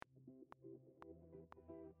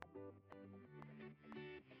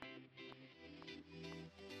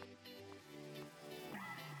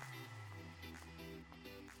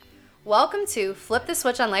Welcome to Flip the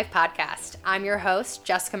Switch on Life podcast. I'm your host,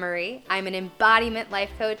 Jessica Marie. I'm an embodiment life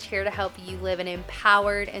coach here to help you live an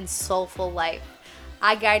empowered and soulful life.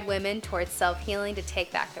 I guide women towards self-healing to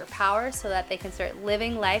take back their power so that they can start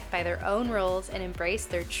living life by their own rules and embrace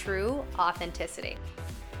their true authenticity.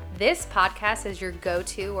 This podcast is your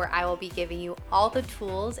go-to where I will be giving you all the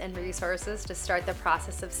tools and resources to start the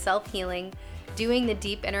process of self-healing, doing the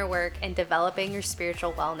deep inner work, and developing your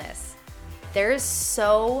spiritual wellness. There is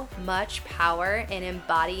so much power in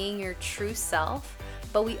embodying your true self,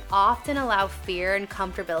 but we often allow fear and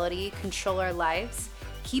comfortability control our lives,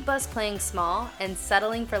 keep us playing small, and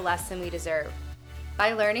settling for less than we deserve.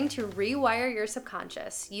 By learning to rewire your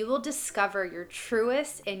subconscious, you will discover your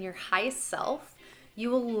truest and your highest self. You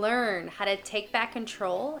will learn how to take back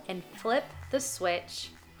control and flip the switch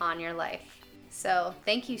on your life. So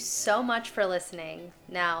thank you so much for listening.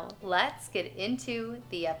 Now let's get into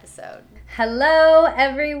the episode. Hello,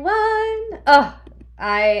 everyone. Oh,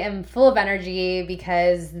 I am full of energy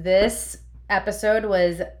because this episode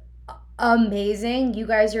was amazing. You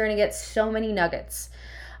guys are going to get so many nuggets.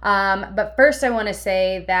 But first I want to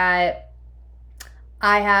say that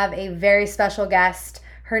I have a very special guest.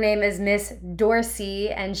 Her name is Miss Dorsey,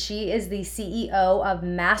 and she is the CEO of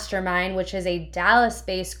Mastermind, which is a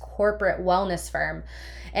Dallas-based corporate wellness firm.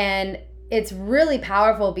 And it's really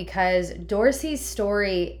powerful because Dorsey's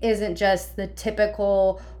story isn't just the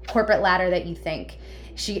typical corporate ladder that you think.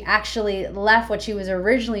 She actually left what she was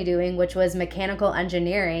originally doing, which was mechanical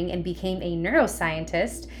engineering, and became a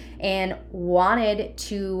neuroscientist and wanted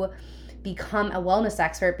to become a wellness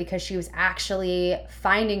expert because she was actually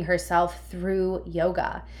finding herself through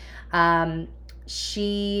yoga.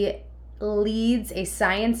 She leads a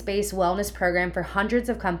science-based wellness program for hundreds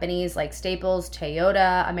of companies like Staples,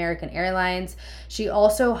 Toyota, American Airlines. She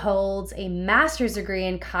also holds a master's degree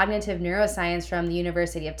in cognitive neuroscience from the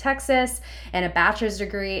University of Texas and a bachelor's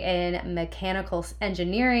degree in mechanical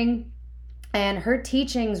engineering. And her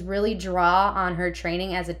teachings really draw on her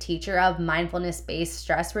training as a teacher of mindfulness-based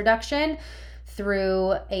stress reduction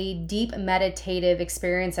through a deep meditative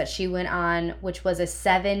experience that she went on, which was a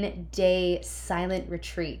 7-day silent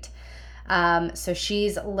retreat. So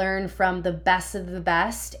she's learned from the best of the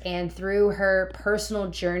best, and through her personal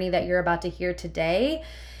journey that you're about to hear today,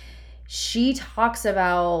 she talks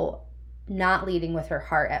about not leading with her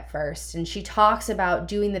heart at first. And she talks about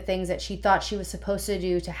doing the things that she thought she was supposed to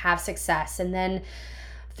do to have success. And then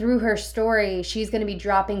through her story, she's going to be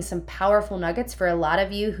dropping some powerful nuggets for a lot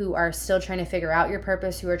of you who are still trying to figure out your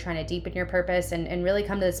purpose, who are trying to deepen your purpose, and really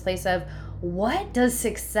come to this place of, what does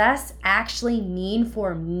success actually mean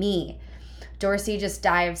for me? Dorsey just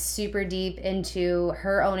dives super deep into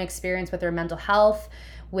her own experience with her mental health,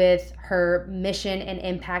 with her mission and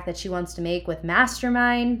impact that she wants to make with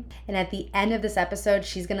Mastermind. And at the end of this episode,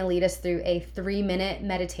 she's going to lead us through a 3-minute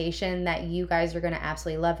meditation that you guys are going to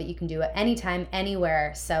absolutely love, that you can do at any time,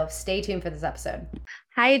 anywhere. So stay tuned for this episode.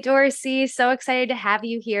 Hi, Dorsey. So excited to have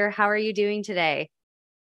you here. How are you doing today?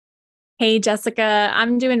 Hey, Jessica,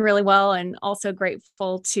 I'm doing really well and also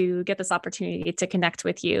grateful to get this opportunity to connect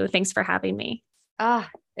with you. Thanks for having me.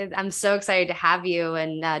 I'm so excited to have you.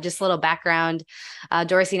 And just a little background,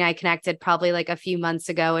 Dorsey and I connected probably like a few months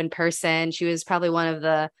ago in person. She was probably one of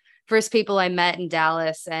the first people I met in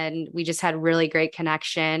Dallas, and we just had really great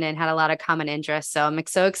connection and had a lot of common interests. So I'm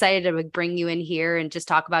so excited to bring you in here and just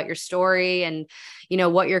talk about your story and, you know,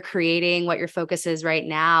 what you're creating, what your focus is right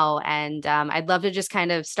now. And I'd love to just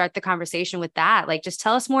kind of start the conversation with that. Like, just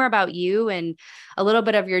tell us more about you and a little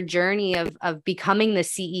bit of your journey of becoming the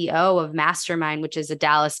CEO of Mastermind, which is a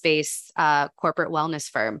Dallas-based corporate wellness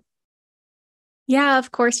firm. Yeah,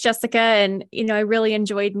 of course, Jessica. And, I really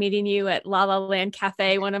enjoyed meeting you at La La Land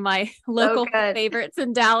Cafe, one of my local favorites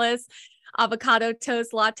in Dallas. Avocado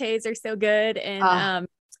toast lattes are so good. And,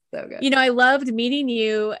 so good. I loved meeting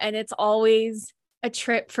you, and it's always a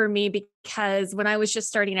trip for me because when I was just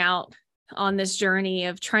starting out on this journey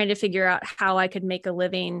of trying to figure out how I could make a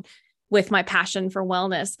living with my passion for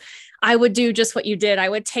wellness, I would do just what you did. I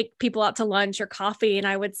would take people out to lunch or coffee and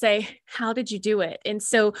I would say, how did you do it? And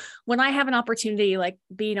so when I have an opportunity like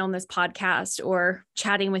being on this podcast or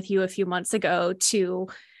chatting with you a few months ago to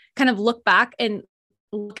kind of look back and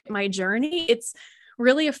look at my journey, it's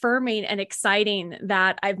really affirming and exciting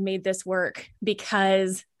that I've made this work,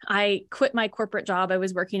 because I quit my corporate job. I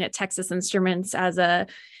was working at Texas Instruments as a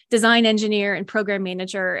design engineer and program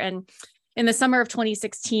manager. And in the summer of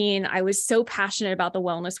 2016, I was so passionate about the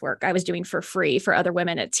wellness work I was doing for free for other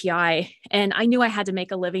women at TI. And I knew I had to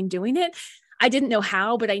make a living doing it. I didn't know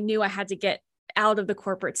how, but I knew I had to get out of the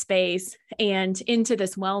corporate space and into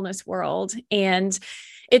this wellness world. And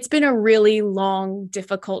it's been a really long,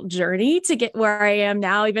 difficult journey to get where I am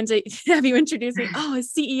now, even to have you introduce me, a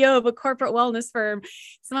CEO of a corporate wellness firm.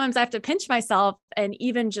 Sometimes I have to pinch myself and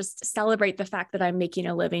even just celebrate the fact that I'm making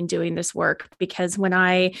a living doing this work. Because when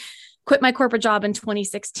I quit my corporate job in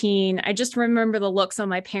 2016, I just remember the looks on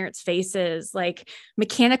my parents' faces, like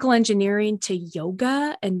mechanical engineering to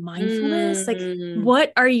yoga and mindfulness. Like,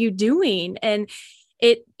 what are you doing? And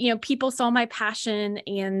people saw my passion,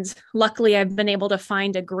 and luckily I've been able to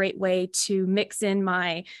find a great way to mix in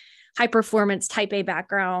my high performance type A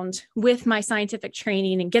background with my scientific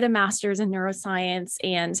training and get a master's in neuroscience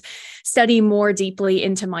and study more deeply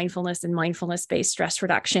into mindfulness and mindfulness-based stress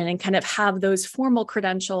reduction, and kind of have those formal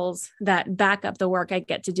credentials that back up the work I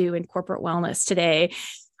get to do in corporate wellness today.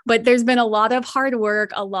 But there's been a lot of hard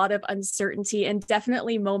work, a lot of uncertainty, and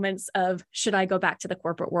definitely moments of, should I go back to the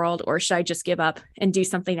corporate world or should I just give up and do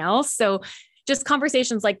something else? So just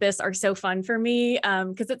conversations like this are so fun for me,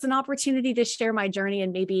 because it's an opportunity to share my journey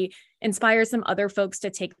and maybe inspire some other folks to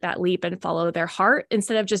take that leap and follow their heart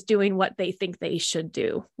instead of just doing what they think they should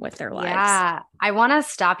do with their lives. Yeah, I want to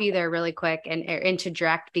stop you there really quick and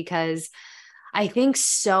interject, because I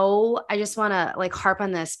just want to harp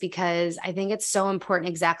on this, because I think it's so important,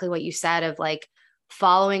 exactly what you said, of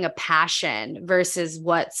following a passion versus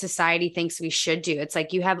what society thinks we should do. It's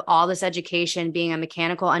like you have all this education, being a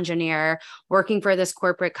mechanical engineer, working for this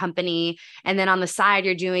corporate company, and then on the side,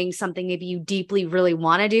 you're doing something maybe you deeply really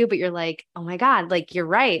want to do, but you're like, oh my God, you're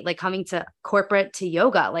right. Coming to corporate to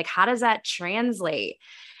yoga, how does that translate?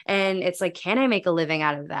 And it's like, can I make a living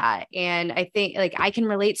out of that? And I think I can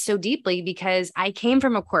relate so deeply, because I came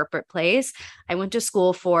from a corporate place. I went to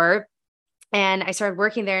school and I started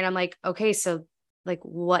working there, and I'm like, okay, so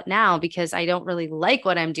what now? Because I don't really like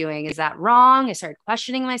what I'm doing. Is that wrong? I started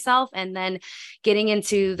questioning myself, and then getting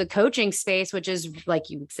into the coaching space, which is,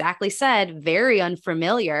 like you exactly said, very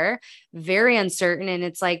unfamiliar, very uncertain. And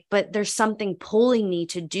it's like, but there's something pulling me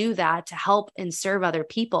to do that, to help and serve other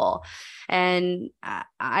people. And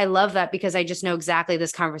I love that, because I just know exactly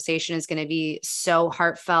this conversation is going to be so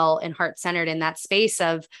heartfelt and heart-centered in that space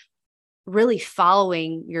of really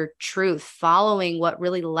following your truth, following what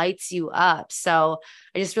really lights you up. So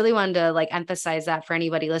I just really wanted to emphasize that for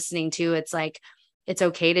anybody listening too. It's it's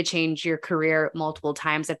okay to change your career multiple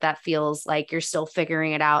times if that feels like you're still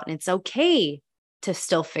figuring it out, and it's okay to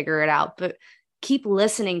still figure it out, but keep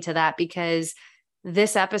listening to that, because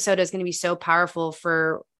this episode is going to be so powerful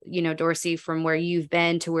for, Dorsey, from where you've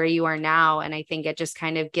been to where you are now. And I think it just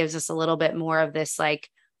kind of gives us a little bit more of this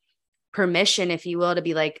permission, if you will, to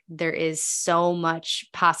be there is so much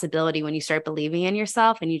possibility when you start believing in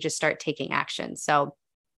yourself and you just start taking action. So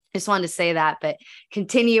I just wanted to say that, but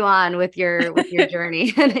continue on with your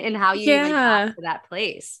journey and how you even got to that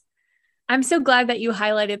place. I'm so glad that you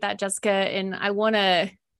highlighted that, Jessica. And I want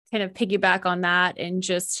to kind of piggyback on that and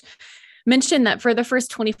just mention that for the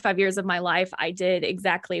first 25 years of my life, I did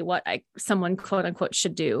exactly what someone quote unquote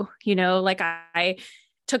should do. I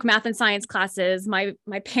took math and science classes. My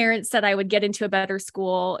parents said I would get into a better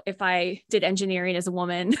school if I did engineering as a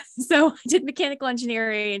woman. So I did mechanical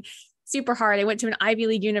engineering, super hard. I went to an Ivy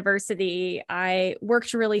League university. I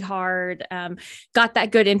worked really hard, got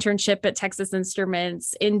that good internship at Texas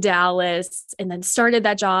Instruments in Dallas, and then started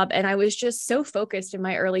that job. And I was just so focused in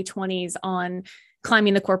my early 20s on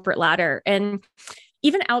climbing the corporate ladder. And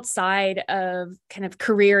even outside of kind of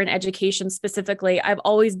career and education specifically, I've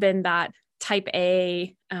always been that type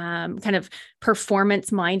A, kind of performance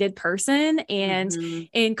minded person. And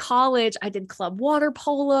in college, I did club water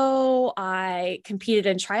polo. I competed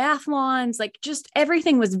in triathlons, just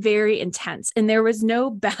everything was very intense. And there was no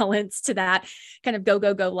balance to that kind of go,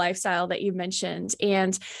 go, go lifestyle that you mentioned.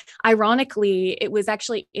 And ironically, it was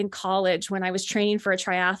actually in college when I was training for a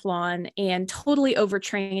triathlon and totally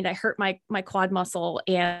overtrained. I hurt my quad muscle.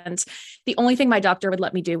 And the only thing my doctor would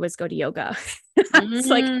let me do was go to yoga. It's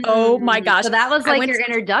oh my gosh. So that was your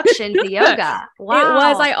introduction to yoga. Wow. It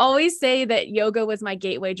was. I always say that yoga was my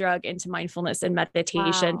gateway drug into mindfulness and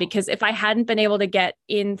meditation, because if I hadn't been able to get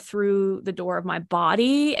in through the door of my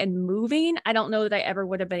body and moving, I don't know that I ever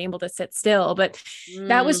would have been able to sit still. But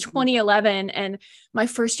that was 2011. And my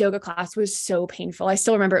first yoga class was so painful. I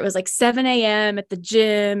still remember it was 7 a.m. at the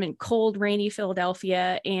gym in cold, rainy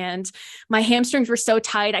Philadelphia. And my hamstrings were so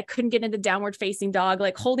tight. I couldn't get into downward facing dog.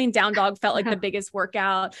 Holding down dog felt like the biggest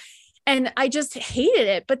workout. And I just hated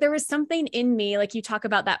it. But there was something in me, you talk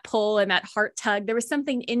about that pull and that heart tug, there was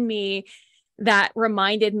something in me that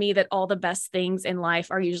reminded me that all the best things in life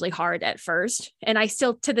are usually hard at first. And I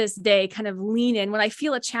still, to this day, kind of lean in when I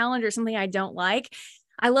feel a challenge or something I don't like.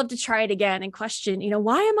 I love to try it again and question,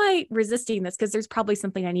 why am I resisting this? Because there's probably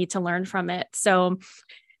something I need to learn from it. So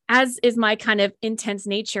as is my kind of intense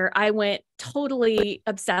nature, I went totally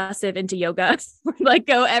obsessive into yoga, like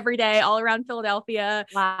go every day all around Philadelphia.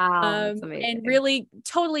 Wow. That's And amazing. really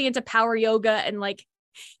totally into power yoga and like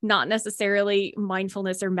not necessarily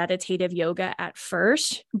mindfulness or meditative yoga at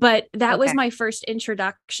first, but that was Okay. my first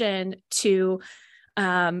introduction to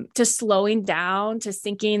slowing down, to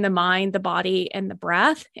syncing the mind, the body, and the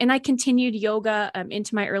breath. And I continued yoga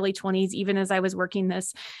into my early 20s, even as I was working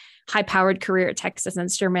this high-powered career at Texas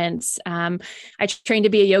Instruments. I trained to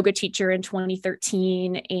be a yoga teacher in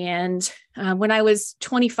 2013. And when I was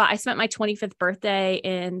 25, I spent my 25th birthday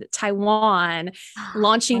in Taiwan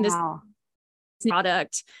launching this Wow.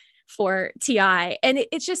 product for TI. And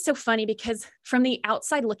it's just so funny because from the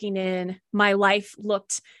outside looking in, my life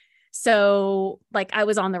looked so like I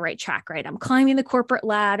was on the right track, right? I'm climbing the corporate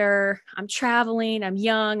ladder. I'm traveling. I'm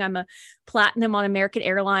young. I'm a platinum on American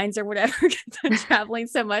Airlines or whatever. I'm traveling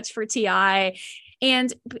so much for TI.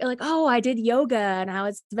 And like, oh, I did yoga and I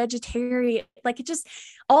was vegetarian. Like it just,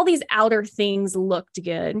 all these outer things looked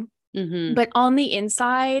good. Mm-hmm. But on the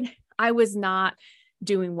inside, I was not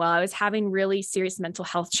doing well. I was having really serious mental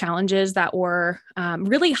health challenges that were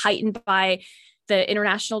really heightened by the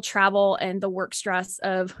international travel and the work stress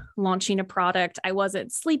of launching a product. I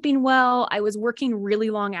wasn't sleeping well. I was working really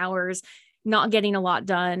long hours, not getting a lot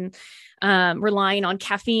done, relying on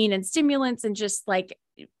caffeine and stimulants and just like,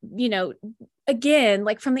 again,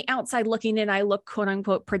 like from the outside looking in, I look quote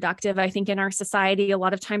unquote productive. I think in our society, a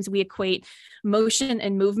lot of times we equate motion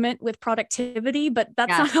and movement with productivity, but that's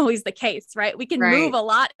Yes. not always the case, right? We can move Right. a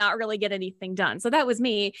lot, not really get anything done. So that was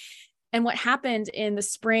me. And what happened in the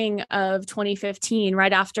spring of 2015,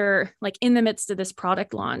 right after, like in the midst of this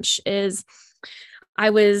product launch, is I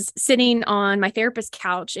was sitting on my therapist's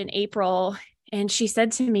couch in April, and she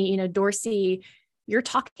said to me, Dorsey, you're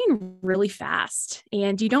talking really fast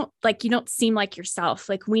and you don't seem like yourself.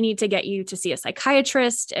 Like we need to get you to see a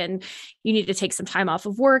psychiatrist and you need to take some time off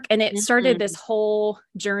of work. And it started this whole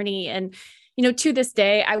journey. And to this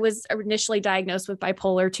day, I was initially diagnosed with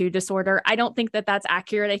bipolar 2 disorder. I don't think that that's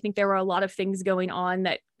accurate. I think there were a lot of things going on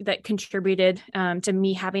that contributed to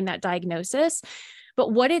me having that diagnosis.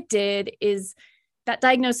 But what it did is that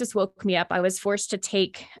diagnosis woke me up. I was forced to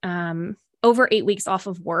take over 8 weeks off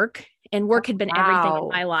of work, and work had been everything in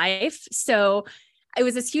my life. So it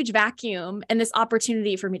was this huge vacuum and this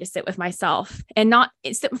opportunity for me to sit with myself and not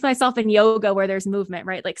sit with myself in yoga where there's movement,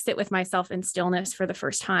 right? Like sit with myself in stillness for the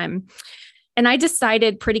first time. And I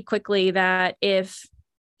decided pretty quickly that if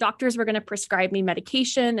doctors were going to prescribe me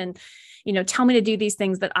medication and, tell me to do these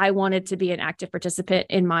things, that I wanted to be an active participant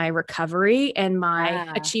in my recovery and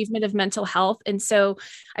my achievement of mental health. And so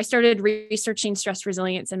I started researching stress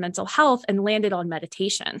resilience and mental health and landed on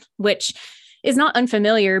meditation, which is not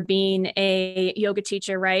unfamiliar being a yoga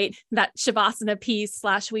teacher, right? That Shavasana piece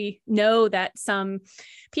 / we know that some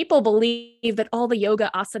people believe that all the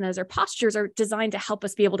yoga asanas or postures are designed to help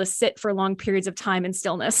us be able to sit for long periods of time in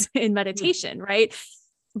stillness in meditation, right?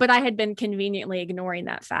 But I had been conveniently ignoring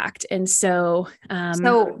that fact. And so,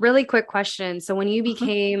 Really quick question. So when you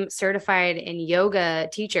became certified in yoga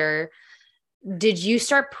teacher, did you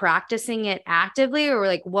start practicing it actively, or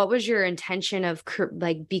like, what was your intention of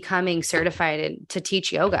like becoming certified to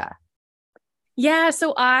teach yoga? Yeah.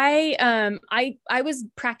 So I was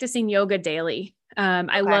practicing yoga daily.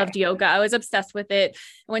 I loved yoga. I was obsessed with it.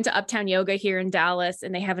 I went to Uptown Yoga here in Dallas,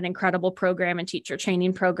 and they have an incredible program and teacher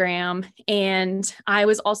training program. And I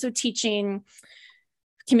was also teaching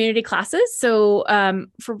community classes. So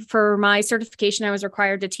for my certification, I was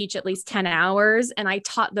required to teach at least 10 hours. And I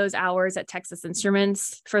taught those hours at Texas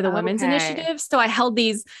Instruments for the Women's Initiative. So I held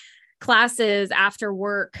these classes after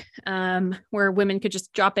work where women could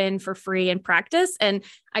just drop in for free and practice. And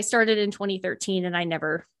I started in 2013 and I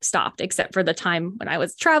never stopped except for the time when I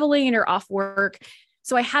was traveling or off work.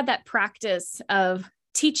 So I had that practice of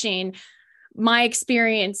teaching. My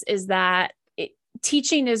experience is that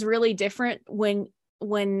teaching is really different when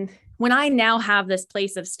I now have this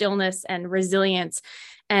place of stillness and resilience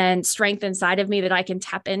and strength inside of me that I can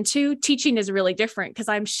tap into. Teaching is really different because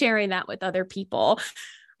I'm sharing that with other people.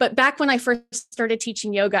 But back when I first started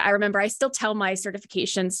teaching yoga, I remember I still tell my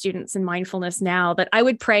certification students in mindfulness now that I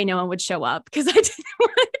would pray no one would show up because I didn't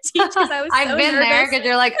want to teach because I was I've been nervous. There because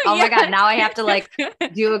you're like, oh my God, now I have to like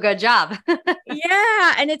do a good job.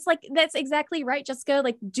 Yeah. And it's like, that's exactly right, Jessica,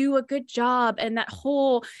 like do a good job. And that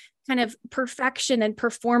whole kind of perfection and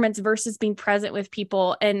performance versus being present with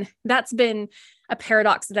people. And that's been a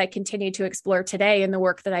paradox that I continue to explore today in the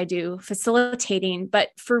work that I do facilitating. But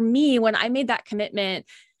for me, when I made that commitment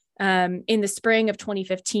in the spring of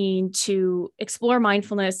 2015 to explore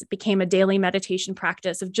mindfulness. It became a daily meditation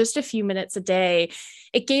practice of just a few minutes a day.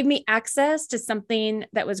 It gave me access to something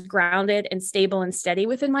that was grounded and stable and steady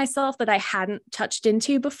within myself that I hadn't touched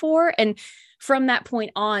into before. And from that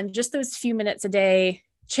point on, just those few minutes a day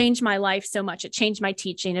changed my life so much. It changed my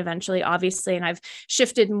teaching eventually, obviously. And I've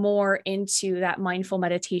shifted more into that mindful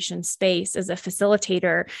meditation space as a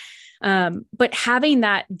facilitator. But having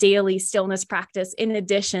that daily stillness practice in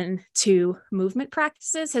addition to movement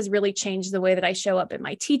practices has really changed the way that I show up in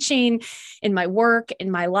my teaching, in my work, in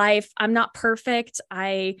my life. I'm not perfect.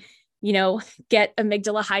 I get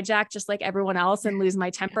amygdala hijacked just like everyone else and lose my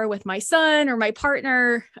temper with my son or my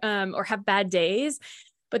partner, or have bad days.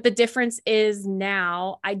 But the difference is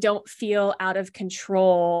now I don't feel out of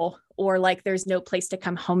control or like there's no place to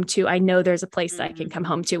come home to. I know there's a place that I can come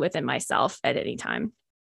home to within myself at any time.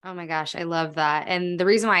 Oh my gosh, I love that. And the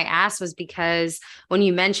reason why I asked was because when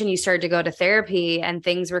you mentioned you started to go to therapy and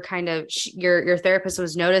things were kind of, your therapist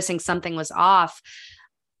was noticing something was off.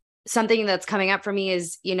 Something that's coming up for me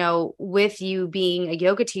is, with you being a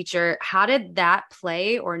yoga teacher, how did that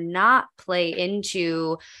play or not play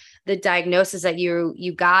into the diagnosis that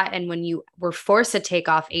you got and when you were forced to take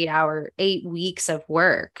off 8 weeks of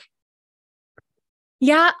work?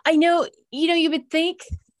 Yeah, I know, you would think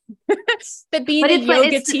that being a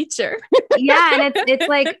yoga teacher. Yeah. And it's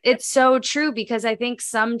like, it's so true because I think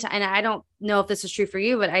sometimes, and I don't know if this is true for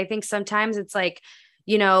you, but I think sometimes it's like,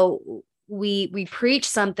 we preach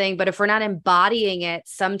something, but if we're not embodying it,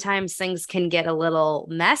 sometimes things can get a little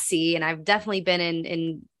messy. And I've definitely been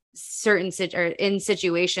in certain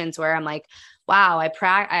situations where I'm like, wow,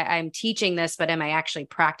 I'm teaching this, but am I actually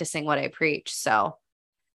practicing what I preach? So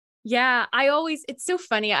yeah, it's so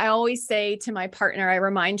funny. I always say to my partner, I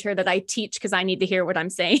remind her that I teach because I need to hear what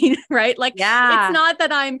I'm saying, right? Like, yeah. It's not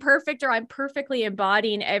that I'm perfect or I'm perfectly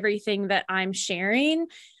embodying everything that I'm sharing,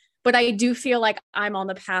 but I do feel like I'm on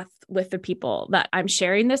the path with the people that I'm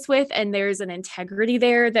sharing this with. And there's an integrity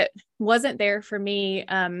there that wasn't there for me.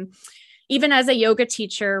 Even as a yoga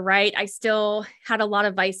teacher, right? I still had a lot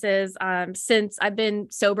of vices. Since I've been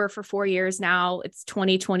sober for 4 years now, it's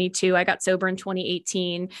 2022. I got sober in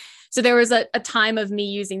 2018. So there was a time of me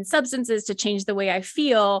using substances to change the way I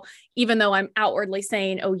feel, even though I'm outwardly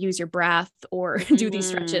saying, oh, use your breath or do these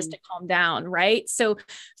stretches to calm down, right? So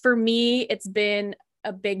for me, it's been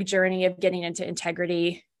a big journey of getting into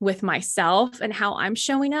integrity with myself and how I'm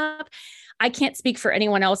showing up. I can't speak for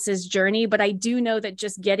anyone else's journey, but I do know that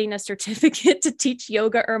just getting a certificate to teach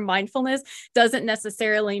yoga or mindfulness doesn't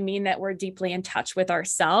necessarily mean that we're deeply in touch with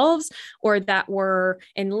ourselves or that we're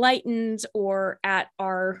enlightened or at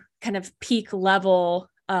our kind of peak level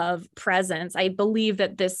of presence. I believe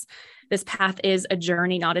that this path is a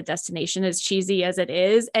journey, not a destination, as cheesy as it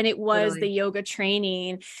is. And it was the yoga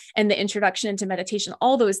training and the introduction into meditation.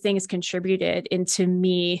 All those things contributed into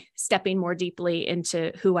me stepping more deeply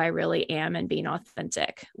into who I really am and being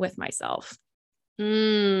authentic with myself.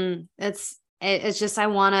 It's just, I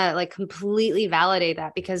want to like completely validate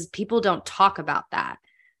that because people don't talk about that,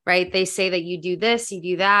 right? They say that you do this, you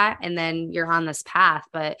do that, and then you're on this path,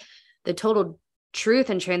 but the total truth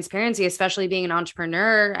and transparency, especially being an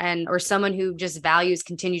entrepreneur or someone who just values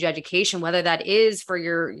continued education, whether that is for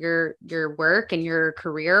your work and your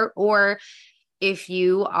career, or if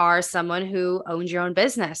you are someone who owns your own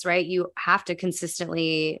business, right? You have to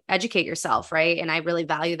consistently educate yourself, right? And I really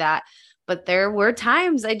value that. But there were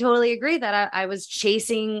times I totally agree that I was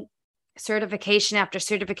chasing certification after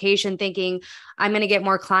certification, thinking I'm going to get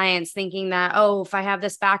more clients, thinking that, oh, if I have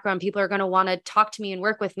this background, people are going to want to talk to me and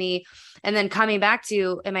work with me. And then coming back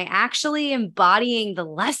to, am I actually embodying the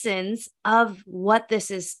lessons of what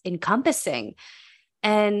this is encompassing?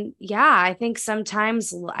 And yeah, I think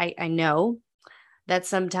sometimes I know that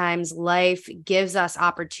sometimes life gives us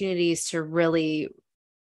opportunities to really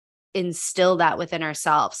instill that within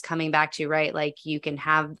ourselves, coming back to, right? Like you can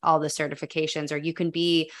have all the certifications or you can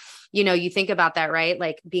be, you think about that, right?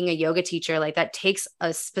 Like being a yoga teacher, like that takes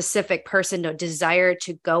a specific person to desire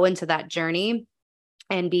to go into that journey,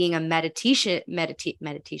 and being a meditation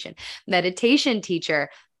teacher,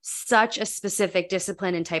 such a specific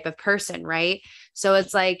discipline and type of person, right? So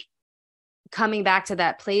it's like coming back to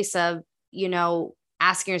that place of,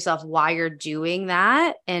 asking yourself why you're doing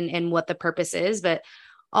that and what the purpose is, but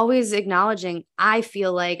always acknowledging, I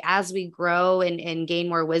feel like as we grow and gain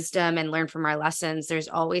more wisdom and learn from our lessons, there's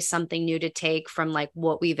always something new to take from like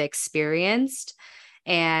what we've experienced,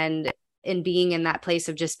 and being in that place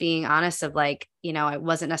of just being honest of like, I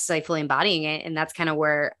wasn't necessarily fully embodying it. And that's kind of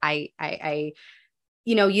where I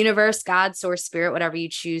universe, God, source, spirit, whatever you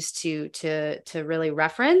choose to really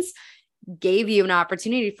reference, gave you an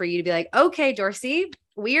opportunity for you to be like, okay, Dorsey,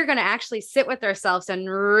 we are going to actually sit with ourselves and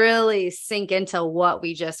really sink into what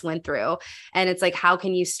we just went through. And it's like, how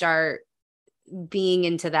can you start being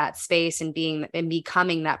into that space and being and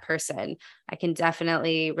becoming that person? I can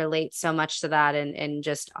definitely relate so much to that. And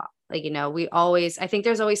just like, I think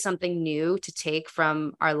there's always something new to take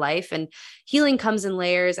from our life, and healing comes in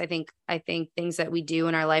layers. I think things that we do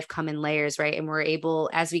in our life come in layers, right? And we're able,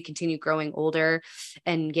 as we continue growing older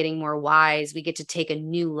and getting more wise, we get to take a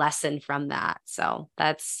new lesson from that. So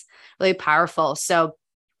that's really powerful. So,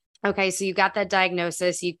 okay. So you got that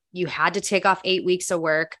diagnosis, you had to take off 8 weeks of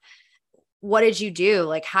work. What did you do?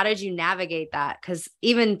 Like, how did you navigate that? Because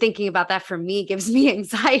even thinking about that for me gives me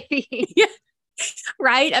anxiety. Yeah.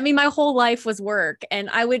 Right. I mean, my whole life was work, and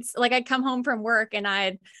I'd come home from work and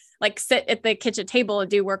I'd like sit at the kitchen table and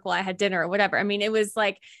do work while I had dinner or whatever. I mean, it was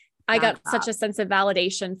like, I got such a sense of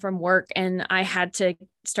validation from work, and I had to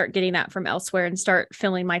start getting that from elsewhere and start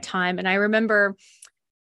filling my time. And I remember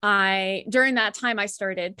during that time, I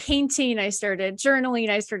started painting, I started journaling,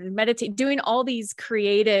 I started meditating, doing all these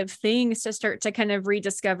creative things to start to kind of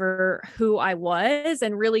rediscover who I was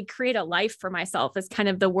and really create a life for myself, is kind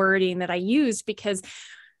of the wording that I used, because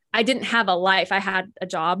I didn't have a life. I had a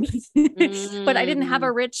job, but I didn't have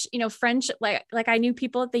a rich, friendship. Like I knew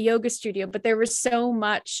people at the yoga studio, but there was so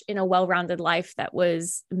much in a well-rounded life that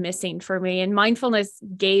was missing for me. And mindfulness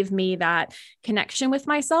gave me that connection with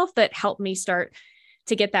myself that helped me start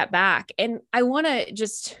to get that back. And I want to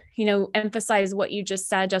just, emphasize what you just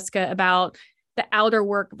said, Jessica, about the outer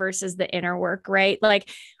work versus the inner work, right? Like,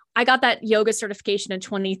 I got that yoga certification in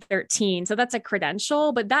 2013. So that's a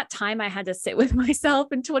credential, but that time I had to sit with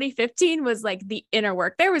myself in 2015 was like the inner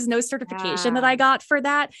work. There was no certification that I got for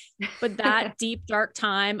that, but that deep, dark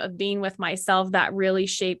time of being with myself, that really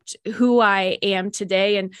shaped who I am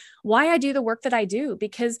today and why I do the work that I do.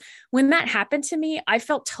 Because when that happened to me, I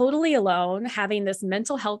felt totally alone, having this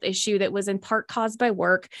mental health issue that was in part caused by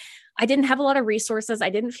work. I didn't have a lot of resources. I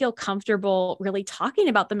didn't feel comfortable really talking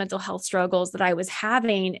about the mental health struggles that I was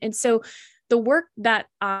having. And so the work that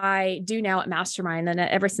I do now at Mastermind, and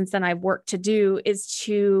ever since then I've worked to do, is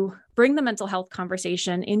to bring the mental health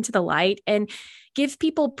conversation into the light and give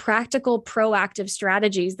people practical, proactive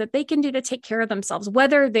strategies that they can do to take care of themselves,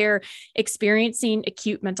 whether they're experiencing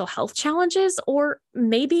acute mental health challenges, or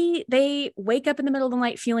maybe they wake up in the middle of the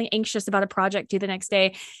night feeling anxious about a project due the next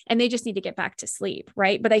day, and they just need to get back to sleep,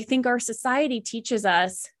 right? But I think our society teaches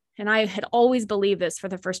us, and I had always believed this for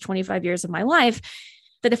the first 25 years of my life,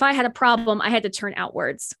 that if I had a problem, I had to turn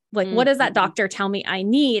outwards. Like, what does that doctor tell me I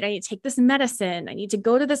need? I need to take this medicine. I need to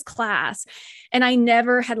go to this class. And I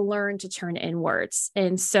never had learned to turn inwards.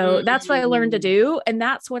 And so that's what I learned to do. And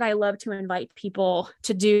that's what I love to invite people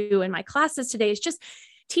to do in my classes today, is just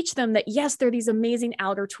teach them that, yes, there are these amazing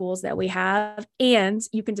outer tools that we have, and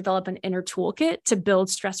you can develop an inner toolkit to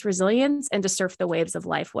build stress resilience and to surf the waves of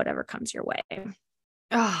life, whatever comes your way.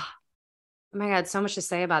 Oh my God, so much to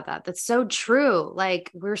say about that. That's so true.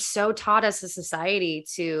 Like, we're so taught as a society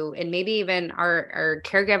to, and maybe even our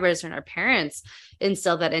caregivers and our parents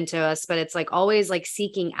instill that into us, but it's like always like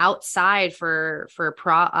seeking outside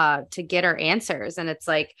to get our answers. And it's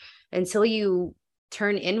like, until you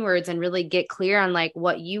turn inwards and really get clear on like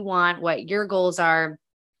what you want, what your goals are,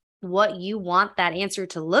 what you want that answer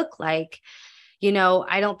to look like,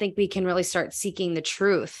 I don't think we can really start seeking the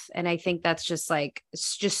truth. And I think that's just like,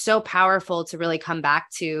 it's just so powerful to really come back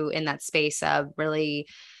to in that space of really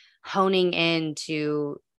honing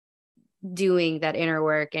into doing that inner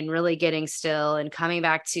work and really getting still and coming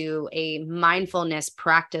back to a mindfulness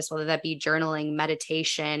practice, whether that be journaling,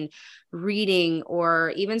 meditation, reading,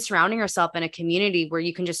 or even surrounding yourself in a community where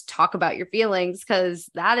you can just talk about your feelings,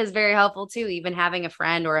 because that is very helpful too. Even having a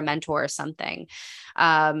friend or a mentor or something.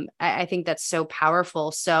 I think that's so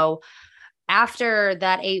powerful. So after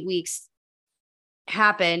that 8 weeks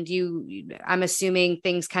happened, I'm assuming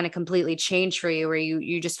things kind of completely changed for you, where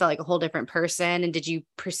you just felt like a whole different person. And did you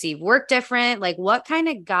perceive work different? Like, what kind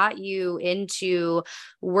of got you into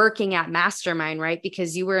working at Mastermind, right?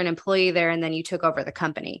 Because you were an employee there and then you took over the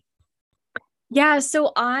company. Yeah.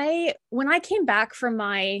 So when I came back from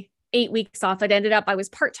my 8 weeks off, I was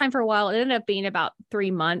part-time for a while. It ended up being about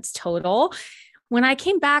 3 months total. When I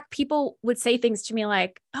came back, people would say things to me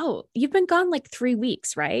like, "Oh, you've been gone like 3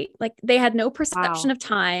 weeks, right?" Like, they had no perception of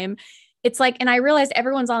time. It's like, and I realized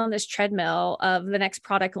everyone's on this treadmill of the next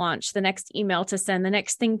product launch, the next email to send, the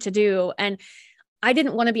next thing to do. And I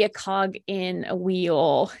didn't want to be a cog in a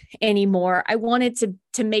wheel anymore. I wanted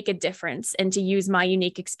to make a difference and to use my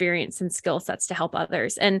unique experience and skill sets to help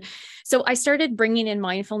others. And so I started bringing in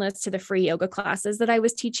mindfulness to the free yoga classes that I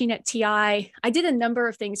was teaching at TI. I did a number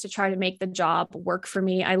of things to try to make the job work for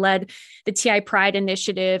me. I led the TI Pride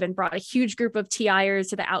Initiative and brought a huge group of TIers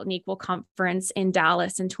to the Out and Equal conference in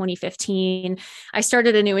Dallas in 2015. I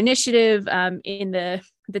started a new initiative in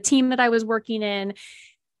the team that I was working in.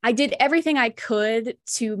 I did everything I could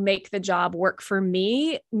to make the job work for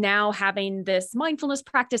me. Now having this mindfulness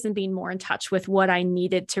practice and being more in touch with what I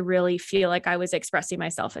needed to really feel like I was expressing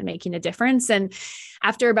myself and making a difference. And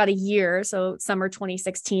after about a year, so summer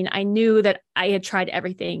 2016, I knew that I had tried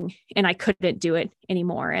everything and I couldn't do it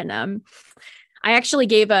anymore. And I actually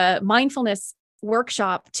gave a mindfulness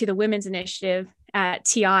workshop to the Women's Initiative at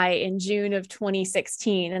TI in June of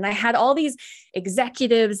 2016. And I had all these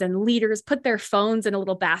executives and leaders put their phones in a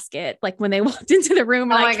little basket, like when they walked into the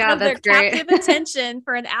room, and I kept their great. captive attention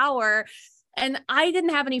for an hour. And I didn't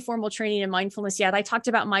have any formal training in mindfulness yet. I talked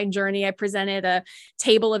about my journey. I presented a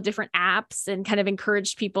table of different apps and kind of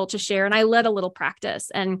encouraged people to share. And I led a little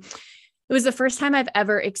practice. And it was the first time I've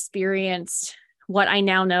ever experienced what I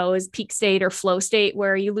now know is peak state or flow state,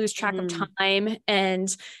 where you lose track of time.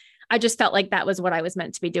 And I just felt like that was what I was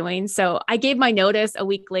meant to be doing. So I gave my notice a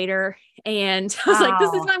week later and I was like,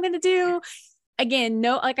 this is what I'm going to do. Again,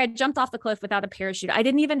 I jumped off the cliff without a parachute. I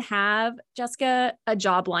didn't even have, Jessica, a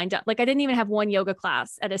job lined up. Like I didn't even have one yoga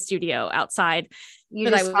class at a studio outside. You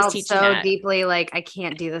just felt so deeply like, I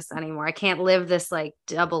can't do this anymore. I can't live this like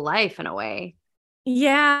double life in a way.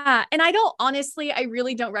 Yeah. And I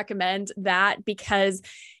really don't recommend that, because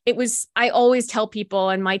I always tell people,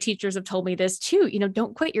 and my teachers have told me this too,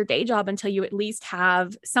 don't quit your day job until you at least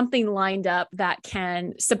have something lined up that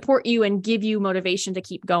can support you and give you motivation to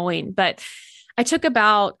keep going. But I took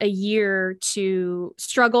about a year to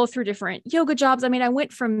struggle through different yoga jobs. I mean, I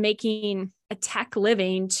went from making a tech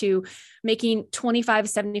living to making $25,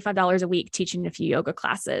 $75 a week teaching a few yoga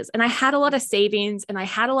classes. And I had a lot of savings and I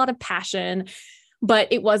had a lot of passion, but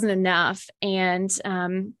it wasn't enough. And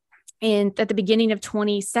at the beginning of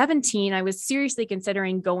 2017, I was seriously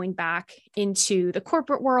considering going back into the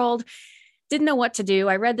corporate world. Didn't know what to do.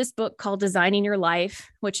 I read this book called Designing Your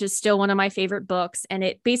Life, which is still one of my favorite books. And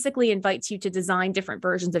it basically invites you to design different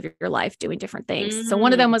versions of your life doing different things. So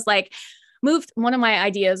one of them was like, one of my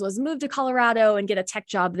ideas was move to Colorado and get a tech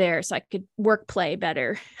job there so I could work, play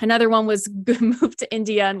better. Another one was move to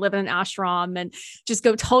India and live in an ashram and just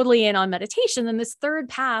go totally in on meditation. And this third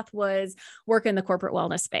path was work in the corporate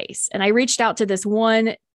wellness space. And I reached out to this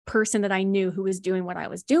one person that I knew who was doing what I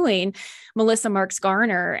was doing, Melissa Marks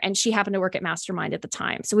Garner, and she happened to work at Mastermind at the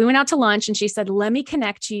time. So we went out to lunch and she said, let me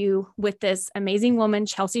connect you with this amazing woman,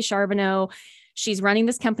 Chelsea Charbonneau. She's running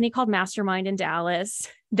this company called Mastermind in Dallas.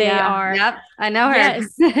 Yep, I know her.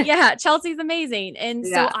 Yes. Yeah. Chelsea's amazing. And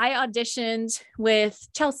so I auditioned with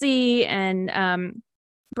Chelsea and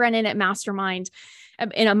Brennan at Mastermind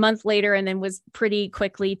in a month later, and then was pretty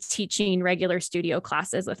quickly teaching regular studio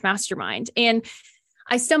classes with Mastermind. And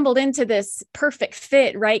I stumbled into this perfect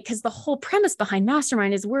fit, right? Because the whole premise behind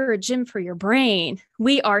Mastermind is we're a gym for your brain.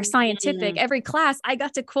 We are scientific. Every class, I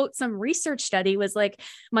got to quote some research study, was like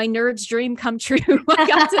my nerd's dream come true. I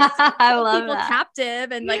got to hold people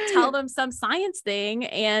captive and like tell them some science thing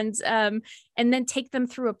and then take them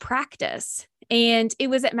through a practice. And it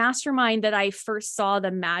was at Mastermind that I first saw the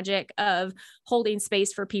magic of holding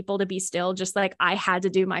space for people to be still, just like I had to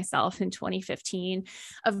do myself in 2015,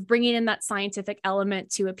 of bringing in that scientific element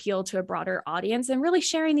to appeal to a broader audience and really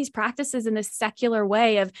sharing these practices in this secular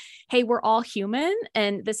way of, hey, we're all human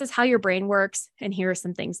and this is how your brain works. And here are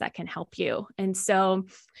some things that can help you. And so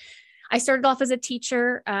I started off as a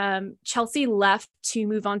teacher. Chelsea left to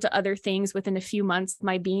move on to other things within a few months of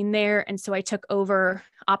my being there. And so I took over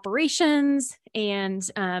operations and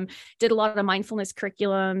did a lot of mindfulness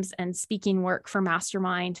curriculums and speaking work for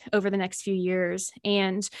Mastermind over the next few years.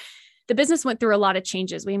 And the business went through a lot of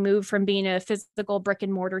changes. We moved from being a physical brick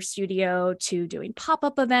and mortar studio to doing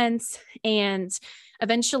pop-up events. And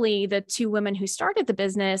eventually the two women who started the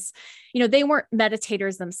business, they weren't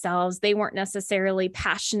meditators themselves. They weren't necessarily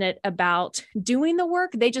passionate about doing the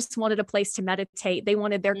work. They just wanted a place to meditate. They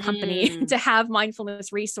wanted their company to have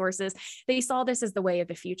mindfulness resources. They saw this as the way of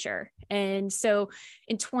the future. And so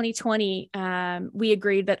in 2020, we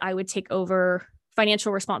agreed that I would take over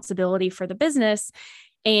financial responsibility for the business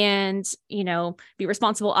and, be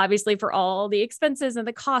responsible, obviously, for all the expenses and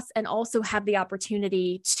the costs, and also have the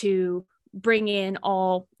opportunity to bring in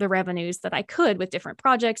all the revenues that I could with different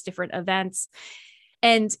projects, different events.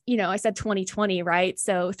 And, I said 2020, right?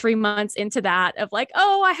 So 3 months into that of like,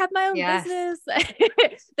 oh, I have my own Yes. business,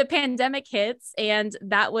 the pandemic hits. And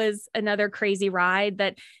that was another crazy ride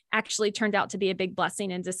that actually turned out to be a big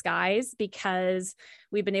blessing in disguise, because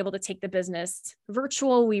we've been able to take the business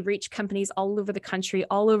virtual. We reach companies all over the country,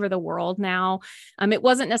 all over the world now. It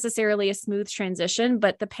wasn't necessarily a smooth transition,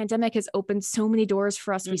 but the pandemic has opened so many doors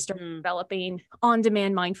for us. We started developing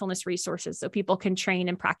on-demand mindfulness resources so people can train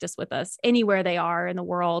and practice with us anywhere they are in the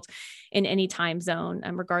world, in any time zone,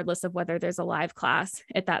 regardless of whether there's a live class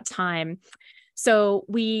at that time. So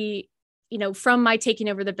we, from my taking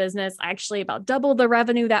over the business, I actually about doubled the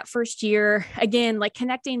revenue that first year. Again, like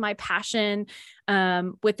connecting my passion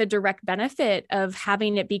with the direct benefit of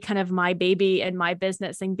having it be kind of my baby and my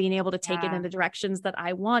business, and being able to take it in the directions that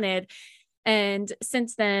I wanted. And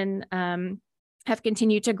since then, have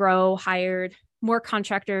continued to grow, hired more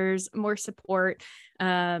contractors, more support.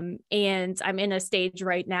 And I'm in a stage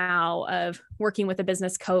right now of working with a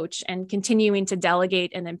business coach and continuing to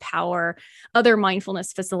delegate and empower other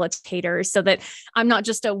mindfulness facilitators, so that I'm not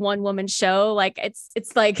just a one-woman show. Like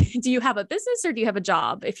it's like, do you have a business or do you have a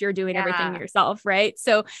job if you're doing everything yourself? Right.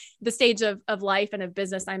 So the stage of life and of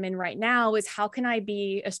business I'm in right now is, how can I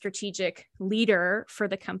be a strategic leader for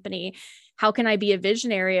the company? How can I be a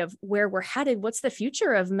visionary of where we're headed? What's the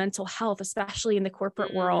future of mental health, especially in the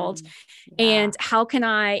corporate world? And how can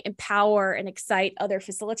I empower and excite other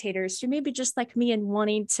facilitators who maybe just like me and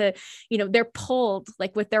wanting to, they're pulled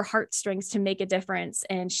like with their heartstrings to make a difference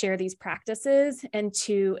and share these practices, and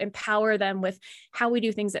to empower them with how we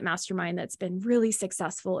do things at Mastermind that's been really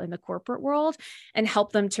successful in the corporate world, and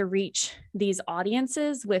help them to reach these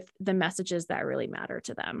audiences with the messages that really matter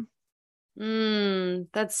to them.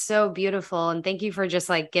 That's so beautiful. And thank you for just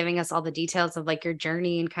like giving us all the details of like your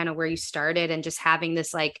journey and kind of where you started, and just having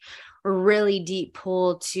this like really deep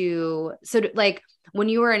pull to, like when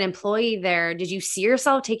you were an employee there, did you see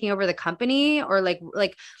yourself taking over the company, or like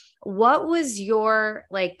what was your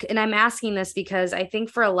like, and I'm asking this because I think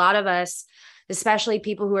for a lot of us, especially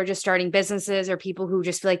people who are just starting businesses, or people who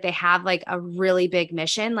just feel like they have like a really big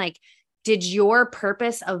mission, like, did your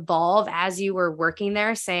purpose evolve as you were working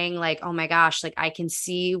there, saying like, oh my gosh, like I can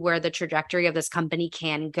see where the trajectory of this company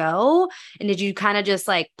can go? And did you kind of just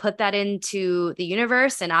like put that into the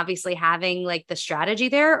universe, and obviously having like the strategy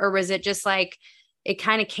there? Or was it just like, it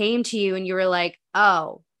kind of came to you and you were like,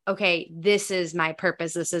 oh, okay, this is my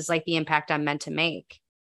purpose. This is like the impact I'm meant to make?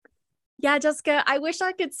 Yeah, Jessica, I wish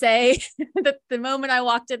I could say that the moment I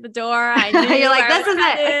walked in the door, I knew you're like, this is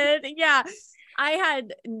it. Yeah. I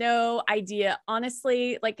had no idea,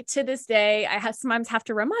 honestly. Like to this day, I sometimes have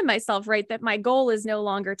to remind myself, right, that my goal is no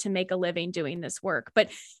longer to make a living doing this work. But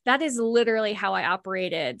that is literally how I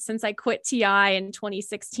operated since I quit TI in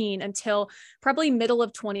 2016 until probably middle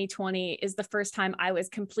of 2020 is the first time I was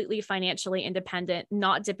completely financially independent,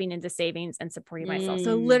 not dipping into savings and supporting myself.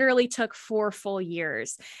 So literally took 4 full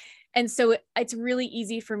years. And so it's really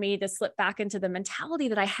easy for me to slip back into the mentality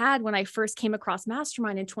that I had when I first came across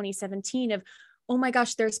Mastermind in 2017 of, oh my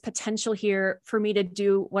gosh, there's potential here for me to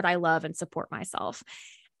do what I love and support myself.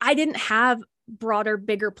 I didn't have broader,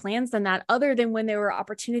 bigger plans than that, other than when there were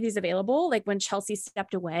opportunities available. Like when Chelsea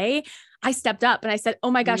stepped away, I stepped up and I said,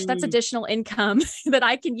 oh my gosh, that's additional income that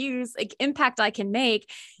I can use, like impact I can make.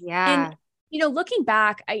 Yeah. And looking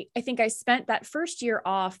back, I think I spent that first year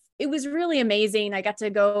off. It was really amazing. I got to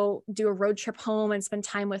go do a road trip home and spend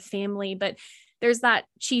time with family. But there's that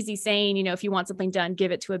cheesy saying, if you want something done,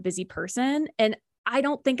 give it to a busy person. And I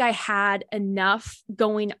don't think I had enough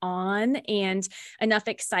going on and enough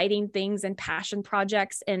exciting things and passion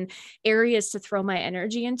projects and areas to throw my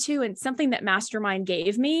energy into. And something that Mastermind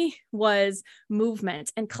gave me was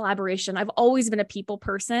movement and collaboration. I've always been a people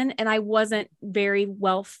person, and I wasn't very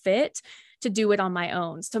well fit to do it on my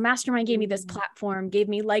own. So Mastermind gave me this platform, gave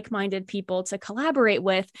me like-minded people to collaborate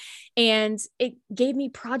with, and it gave me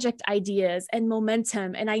project ideas and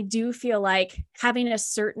momentum. And I do feel like having a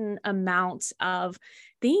certain amount of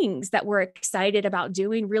things that we're excited about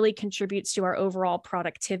doing really contributes to our overall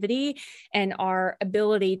productivity and our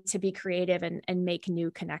ability to be creative and make new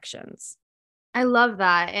connections. I love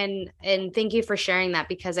that. And thank you for sharing that,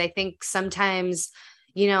 because I think sometimes,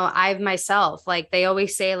 I've myself, like they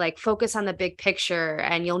always say, like, focus on the big picture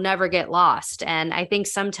and you'll never get lost. And I think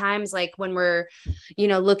sometimes like when we're,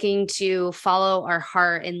 looking to follow our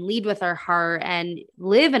heart and lead with our heart and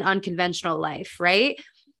live an unconventional life, right?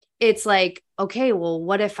 it's like, okay, well,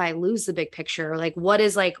 what if I lose the big picture? Like, what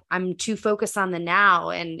is like, I'm too focused on the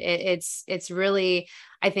now. And it's really,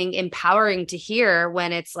 I think, empowering to hear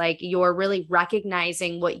when it's like, you're really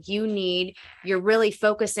recognizing what you need. You're really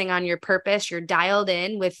focusing on your purpose. You're dialed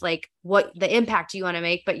in with like what the impact you want to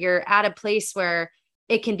make, but you're at a place where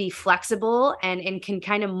it can be flexible and can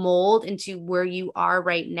kind of mold into where you are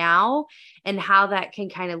right now and how that can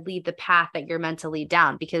kind of lead the path that you're meant to lead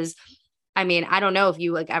down. Because I mean, I don't know if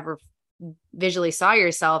you like ever visually saw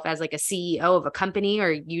yourself as like a CEO of a company, or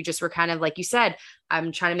you just were kind of like you said,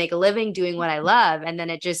 I'm trying to make a living doing what I love. And then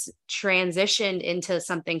it just transitioned into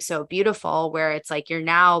something so beautiful where it's like you're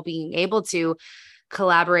now being able to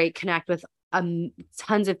collaborate, connect with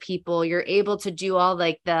tons of people. You're able to do all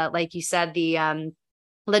like the, like you said, the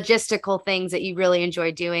logistical things that you really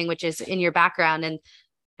enjoy doing, which is in your background. And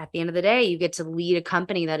at the end of the day, you get to lead a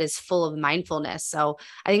company that is full of mindfulness. So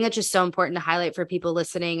I think that's just so important to highlight for people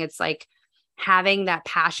listening. It's like having that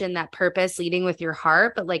passion, that purpose, leading with your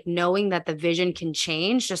heart, but like knowing that the vision can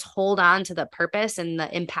change. Just hold on to the purpose and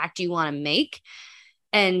the impact you want to make,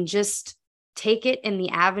 and just take it in the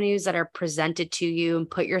avenues that are presented to you and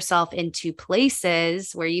put yourself into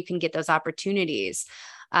places where you can get those opportunities.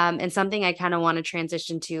 And something I kind of want to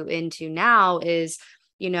transition into now is,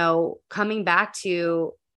 coming back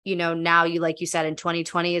to, now you, like you said, in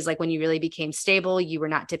 2020 is like when you really became stable, you were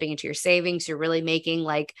not dipping into your savings. You're really making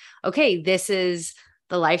like, okay, this is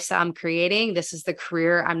the lifestyle I'm creating. This is the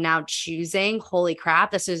career I'm now choosing. Holy crap.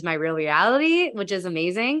 This is my real reality, which is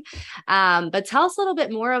amazing. But tell us a little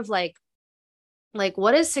bit more of like,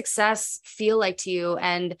 what does success feel like to you,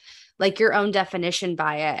 and like your own definition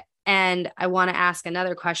by it? And I want to ask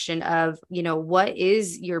another question of, what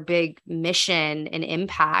is your big mission and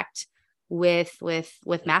impact with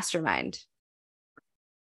Mastermind?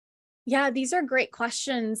 Yeah, these are great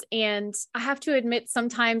questions. And I have to admit,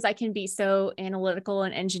 sometimes I can be so analytical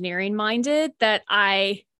and engineering minded that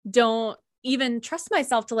I don't even trust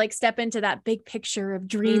myself to like step into that big picture of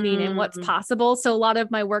dreaming and what's possible. So a lot of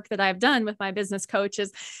my work that I've done with my business coach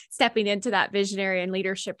is stepping into that visionary and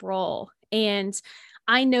leadership role. And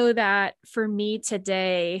I know that for me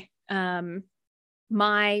today,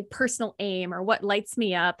 my personal aim, or what lights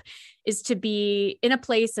me up, is to be in a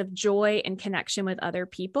place of joy and connection with other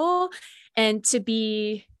people, and to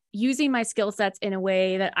be using my skill sets in a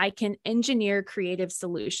way that I can engineer creative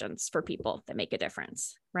solutions for people that make a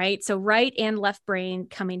difference, right? So right and left brain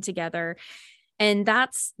coming together. And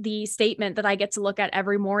that's the statement that I get to look at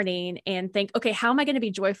every morning and think, okay, how am I going to be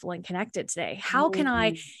joyful and connected today? How can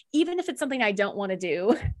I, even if it's something I don't want to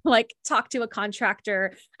do, like talk to a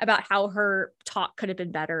contractor about how her talk could have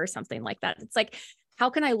been better or something like that. It's like, how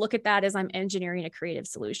can I look at that as I'm engineering a creative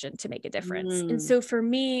solution to make a difference? And so for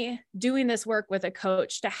me, doing this work with a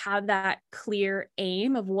coach to have that clear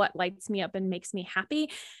aim of what lights me up and makes me happy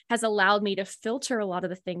has allowed me to filter a lot of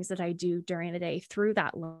the things that I do during the day through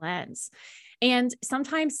that lens. And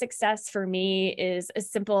sometimes success for me is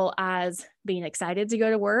as simple as being excited to go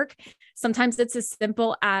to work. Sometimes it's as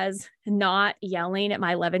simple as not yelling at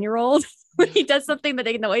my 11-year-old when he does something that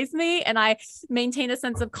annoys me, and I maintain a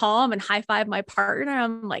sense of calm and high five my partner.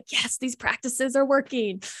 I'm like, yes, these practices are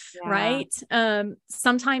working, right?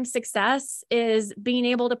 Sometimes success is being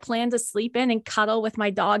able to plan to sleep in and cuddle with my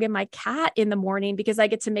dog and my cat in the morning, because I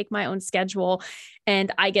get to make my own schedule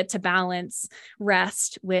and I get to balance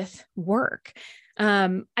rest with work.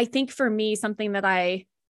 I think for me, something that I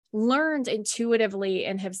learned intuitively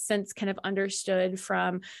and have since kind of understood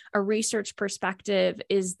from a research perspective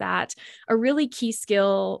is that a really key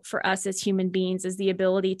skill for us as human beings is the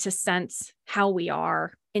ability to sense how we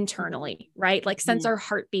are internally, right? Like sense our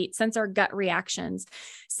heartbeat, sense our gut reactions,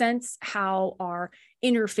 sense how our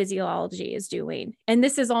inner physiology is doing. And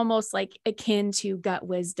this is almost like akin to gut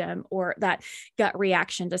wisdom or that gut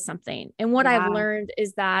reaction to something. And what I've learned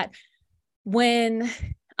is that when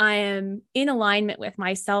I am in alignment with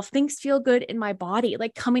myself, things feel good in my body.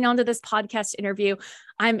 Like coming onto this podcast interview,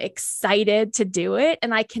 I'm excited to do it.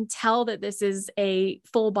 And I can tell that this is a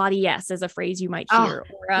full body yes, as a phrase you might hear.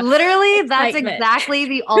 Literally, that's exactly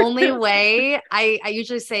the only way. I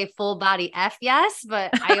usually say full body F yes, but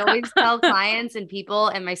I always tell clients and people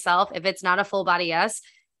and myself, if it's not a full body yes,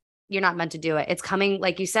 you're not meant to do it. It's coming,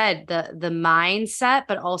 like you said, the mindset,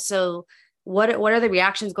 but also what are the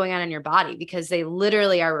reactions going on in your body? Because they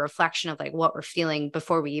literally are a reflection of like what we're feeling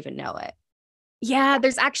before we even know it. Yeah,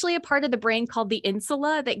 there's actually a part of the brain called the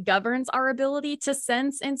insula that governs our ability to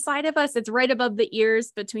sense inside of us. It's right above the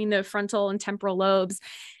ears between the frontal and temporal lobes.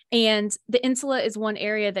 And the insula is one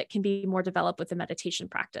area that can be more developed with the meditation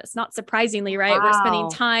practice. Not surprisingly, right? We're spending Wow.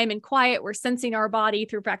 time in quiet. We're sensing our body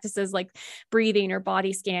through practices like breathing or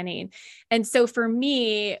body scanning. And so for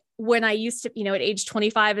me, when I used to, at age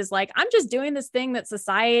 25 is like, I'm just doing this thing that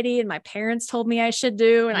society and my parents told me I should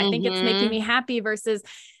do. And I think it's making me happy, versus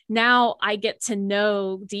now I get to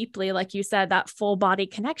know deeply, like you said, that full body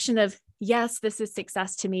connection of, yes, this is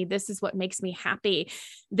success to me. This is what makes me happy.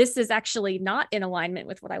 This is actually not in alignment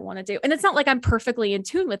with what I want to do. And it's not like I'm perfectly in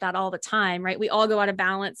tune with that all the time, right? We all go out of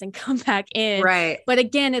balance and come back in. Right. But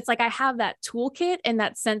again, it's like I have that toolkit and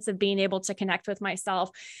that sense of being able to connect with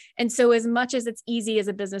myself. And so as much as it's easy as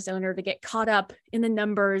a business owner to get caught up in the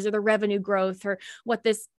numbers or the revenue growth or what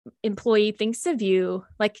this employee thinks of you,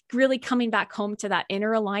 like really coming back home to that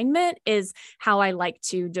inner alignment is how I like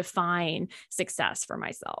to define success for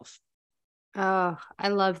myself. Oh, I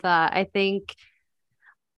love that. I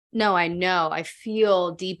know, I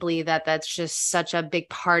feel deeply that that's just such a big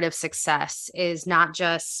part of success, is not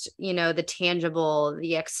just, the tangible,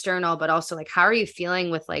 the external, but also like, how are you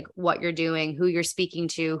feeling with like what you're doing, who you're speaking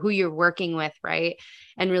to, who you're working with, right?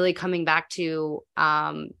 And really coming back to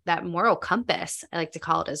that moral compass, I like to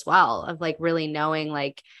call it as well, of like really knowing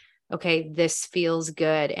like, okay, this feels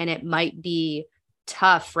good. And it might be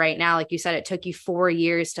tough right now. Like you said, it took you 4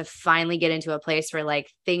 years to finally get into a place where like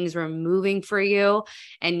things were moving for you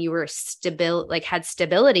and you were had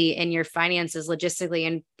stability in your finances logistically,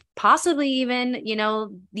 and possibly even,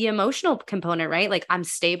 the emotional component, right? Like I'm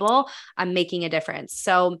stable, I'm making a difference.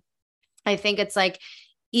 So I think it's like,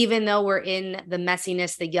 even though we're in the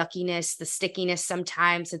messiness, the yuckiness, the stickiness,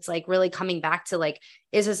 sometimes it's like really coming back to like,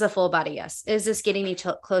 is this a full body yes? Is this getting me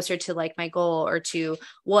closer to like my goal or to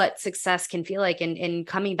what success can feel like? And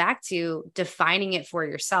coming back to defining it for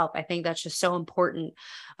yourself. I think that's just so important.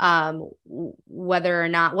 Whether or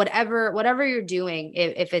not, whatever you're doing,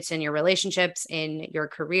 if it's in your relationships, in your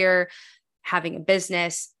career, having a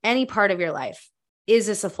business, any part of your life, is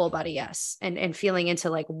this a full body yes? And feeling into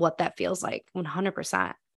like what that feels like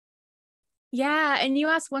 100%. Yeah. And you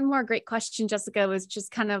asked one more great question, Jessica, was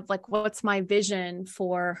just kind of like, what's my vision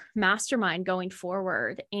for Mastermind going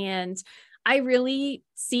forward? And I really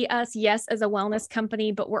see us, yes, as a wellness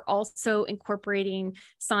company, but we're also incorporating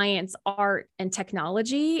science, art, and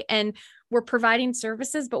technology. And we're providing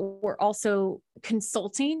services, but we're also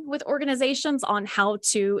consulting with organizations on how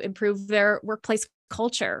to improve their workplace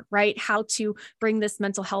culture, right? How to bring this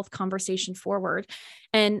mental health conversation forward.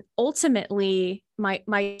 And ultimately,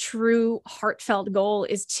 my true heartfelt goal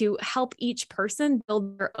is to help each person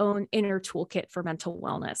build their own inner toolkit for mental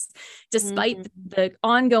wellness. Despite the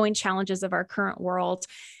ongoing challenges of our current world,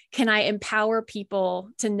 can I empower people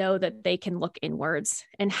to know that they can look inwards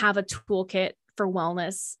and have a toolkit for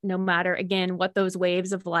wellness, no matter, again, what those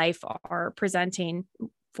waves of life are presenting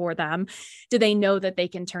for them? Do they know that they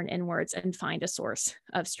can turn inwards and find a source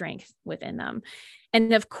of strength within them?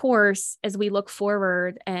 And of course, as we look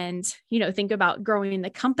forward and, think about growing the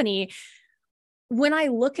company, when I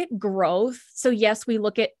look at growth, so yes, we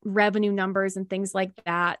look at revenue numbers and things like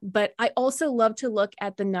that, but I also love to look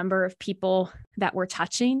at the number of people that we're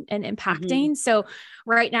touching and impacting. So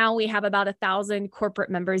right now we have about 1,000 corporate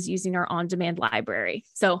members using our on-demand library.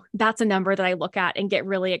 So that's a number that I look at and get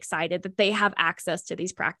really excited that they have access to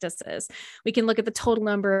these practices. We can look at the total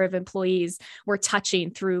number of employees we're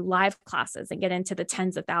touching through live classes and get into the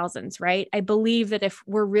tens of thousands, right? I believe that if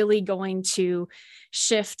we're really going to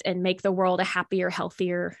shift and make the world a happier,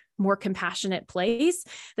 healthier, more compassionate place,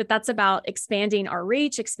 that's about expanding our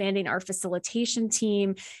reach, expanding our facilitation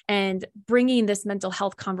team, and bringing this mental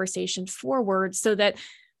health conversation forward so that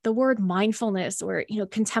the word mindfulness or,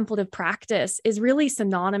 contemplative practice is really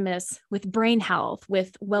synonymous with brain health,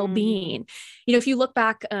 with well-being. If you look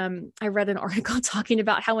back, I read an article talking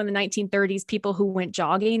about how in the 1930s, people who went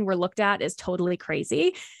jogging were looked at as totally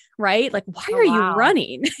crazy. Right? Like, why are you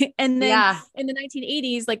running? And then in the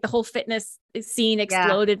 1980s, like the whole fitness scene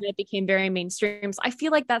exploded and it became very mainstream. So I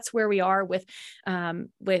feel like that's where we are with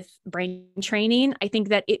brain training. I think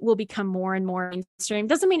that it will become more and more mainstream.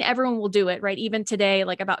 Doesn't mean everyone will do it, right? Even today,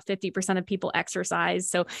 like about 50% of people exercise.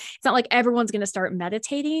 So it's not like everyone's going to start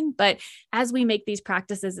meditating, but as we make these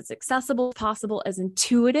practices as accessible, possible, as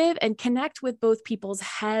intuitive, and connect with both people's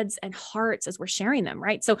heads and hearts as we're sharing them,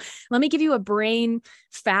 right? So let me give you a brain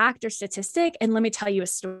fact or statistic, and let me tell you a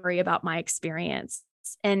story about my experience,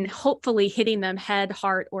 and hopefully hitting them head,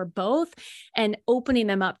 heart, or both, and opening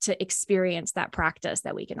them up to experience that practice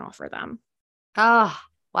that we can offer them. Oh,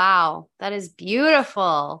 wow. That is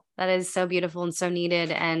beautiful. That is so beautiful and so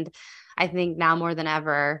needed. And I think now more than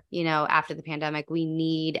ever, after the pandemic, we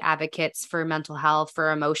need advocates for mental health,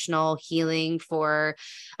 for emotional healing, for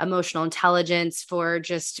emotional intelligence, for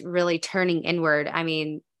just really turning inward. I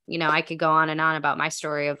mean, I could go on and on about my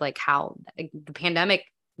story of like how the pandemic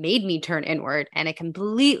made me turn inward, and it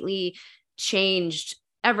completely changed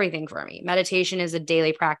everything for me. Meditation is a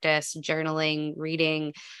daily practice, journaling,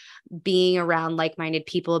 reading, being around like-minded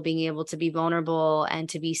people, being able to be vulnerable and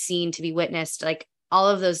to be seen, to be witnessed, like all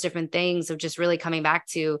of those different things of just really coming back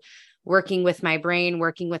to working with my brain,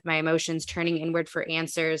 working with my emotions, turning inward for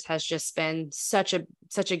answers has just been such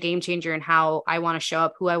a game changer in how I want to show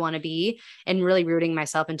up, who I want to be, and really rooting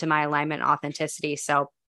myself into my alignment and authenticity. So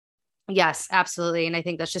yes, absolutely. And I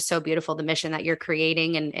think that's just so beautiful, the mission that you're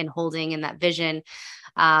creating and holding in that vision.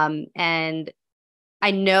 And I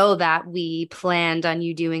know that we planned on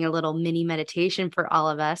you doing a little mini meditation for all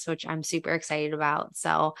of us, which I'm super excited about.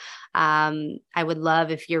 So I would love,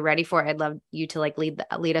 if you're ready for it, I'd love you to like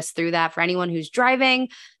lead us through that. For anyone who's driving,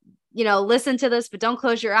 listen to this, but don't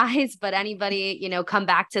close your eyes. But anybody, come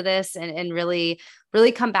back to this and really,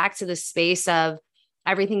 really come back to the space of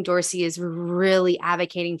everything Dorsey is really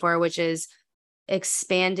advocating for, which is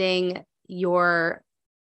expanding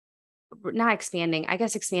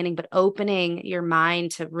but opening your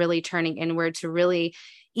mind to really turning inward, to really,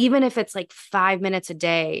 even if it's like 5 minutes a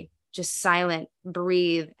day, just silent,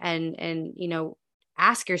 breathe, and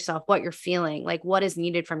ask yourself what you're feeling, like what is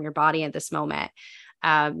needed from your body at this moment.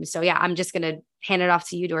 So yeah, I'm just going to hand it off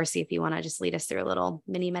to you, Dorsey, if you want to just lead us through a little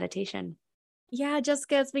mini meditation. Yeah,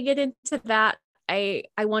 Jessica, as we get into that, I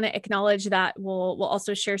want to acknowledge that we'll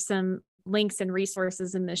also share some links and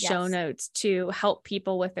resources in the show notes to help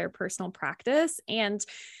people with their personal practice. And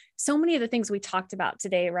so many of the things we talked about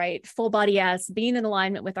today, right? Full body yes, being in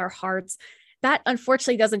alignment with our hearts, that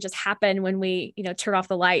unfortunately doesn't just happen when we, turn off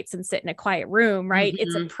the lights and sit in a quiet room, right? Mm-hmm.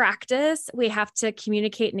 It's a practice. We have to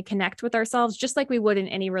communicate and connect with ourselves, just like we would in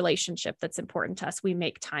any relationship that's important to us. We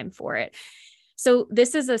make time for it. So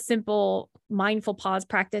this is a simple mindful pause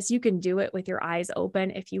practice. You can do it with your eyes open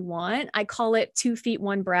if you want. I call it 2 feet,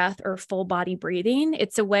 1 breath, or full body breathing.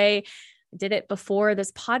 It's a way, I did it before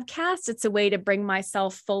this podcast. It's a way to bring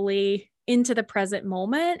myself fully into the present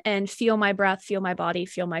moment and feel my breath, feel my body,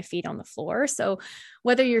 feel my feet on the floor. So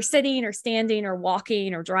whether you're sitting or standing or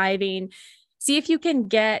walking or driving, see if you can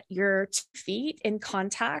get your 2 feet in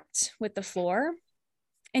contact with the floor.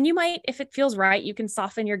 And you might, if it feels right, you can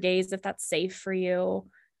soften your gaze if that's safe for you.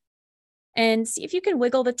 And see if you can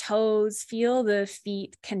wiggle the toes, feel the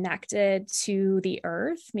feet connected to the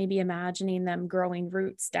earth, maybe imagining them growing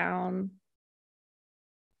roots down.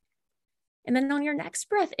 And then on your next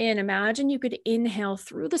breath in, imagine you could inhale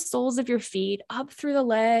through the soles of your feet, up through the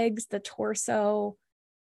legs, the torso,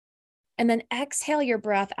 and then exhale your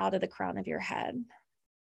breath out of the crown of your head.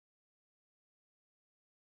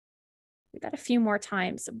 Do that a few more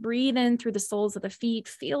times. So breathe in through the soles of the feet,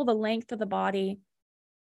 feel the length of the body,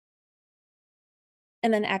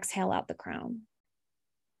 and then exhale out the crown.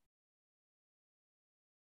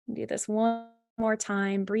 Do this one more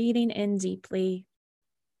time, breathing in deeply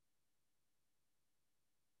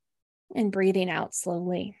and breathing out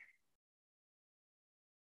slowly.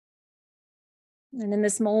 And in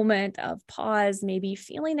this moment of pause, maybe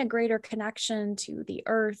feeling a greater connection to the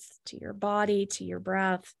earth, to your body, to your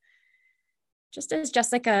breath. Just as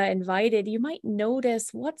Jessica invited, you might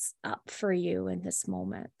notice what's up for you in this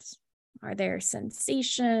moment. Are there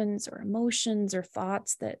sensations or emotions or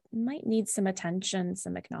thoughts that might need some attention,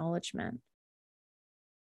 some acknowledgement?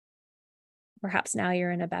 Perhaps now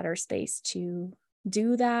you're in a better space to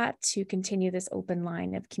do that, to continue this open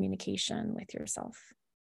line of communication with yourself.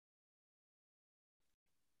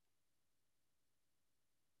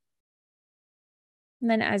 And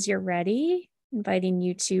then as you're ready, inviting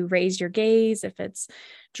you to raise your gaze if it's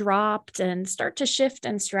dropped and start to shift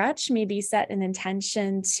and stretch, maybe set an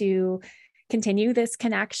intention to continue this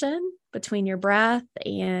connection between your breath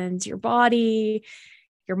and your body,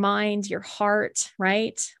 your mind, your heart,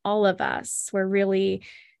 right? All of us. We're really,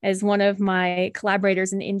 as one of my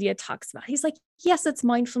collaborators in India talks about, he's like, yes, it's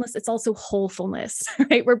mindfulness. It's also wholefulness,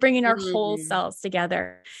 right? We're bringing our whole selves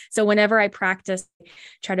together. So whenever I practice, I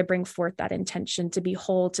try to bring forth that intention to be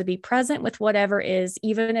whole, to be present with whatever is,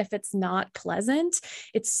 even if it's not pleasant.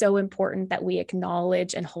 It's so important that we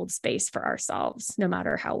acknowledge and hold space for ourselves, no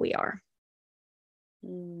matter how we are.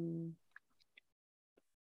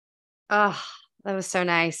 Oh, that was so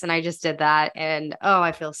nice. And I just did that. And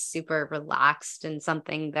I feel super relaxed. And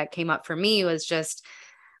something that came up for me was just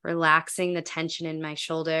relaxing the tension in my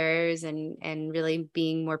shoulders and really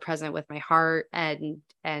being more present with my heart and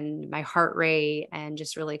my heart rate, and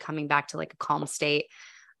just really coming back to like a calm state.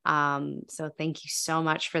 So thank you so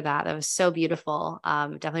much for that. That was so beautiful.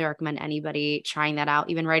 Definitely recommend anybody trying that out,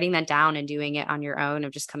 even writing that down and doing it on your own,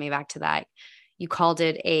 of just coming back to that. You called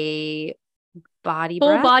it a body Full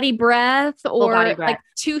breath? body breath, Full body or breath. like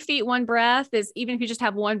 2 feet, one breath is, even if you just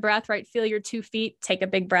have one breath, right? Feel your 2 feet, take a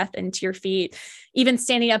big breath into your feet. Even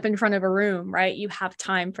standing up in front of a room, right? You have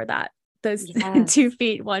time for that. Those Yes. 2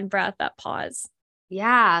 feet, one breath, that pause.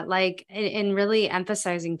 Yeah, like, and really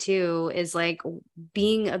emphasizing too is like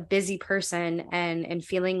being a busy person and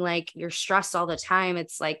feeling like you're stressed all the time.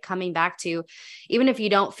 It's like coming back to, even if you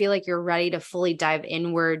don't feel like you're ready to fully dive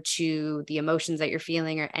inward to the emotions that you're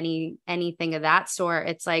feeling or anything of that sort,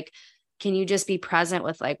 it's like, can you just be present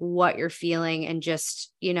with like what you're feeling and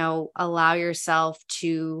just, allow yourself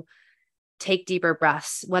to take deeper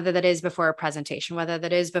breaths, whether that is before a presentation, whether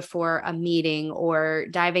that is before a meeting or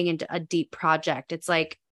diving into a deep project. It's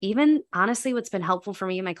like, even honestly, what's been helpful for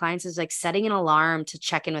me and my clients is like setting an alarm to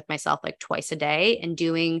check in with myself like twice a day, and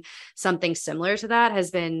doing something similar to that has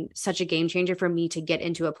been such a game changer for me to get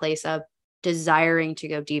into a place of desiring to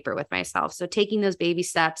go deeper with myself. So taking those baby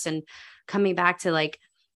steps and coming back to like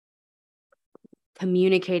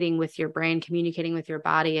communicating with your brain, communicating with your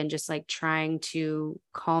body, and just like trying to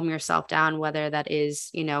calm yourself down, whether that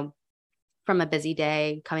is, from a busy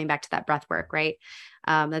day, coming back to that breath work, right?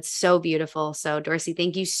 That's so beautiful. So Dorsey,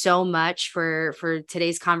 thank you so much for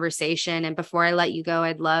today's conversation. And before I let you go,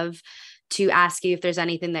 I'd love to ask you if there's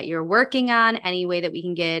anything that you're working on, any way that we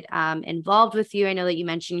can get involved with you. I know that you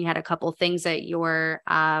mentioned you had a couple things that you're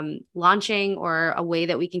launching, or a way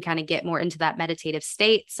that we can kind of get more into that meditative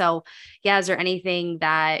state. So yeah, is there anything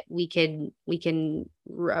that we can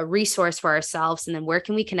resource for ourselves? And then where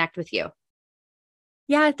can we connect with you?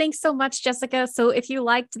 Yeah, thanks so much, Jessica. So if you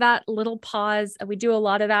liked that little pause, we do a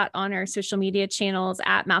lot of that on our social media channels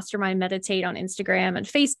at Mastermind Meditate on Instagram and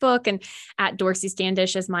Facebook, and at Dorsey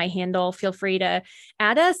Standish is my handle. Feel free to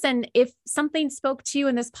add us. And if something spoke to you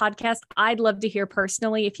in this podcast, I'd love to hear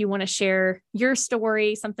personally, if you want to share your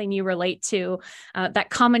story, something you relate to. That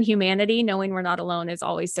common humanity, knowing we're not alone, is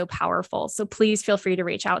always so powerful. So please feel free to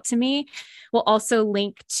reach out to me. We'll also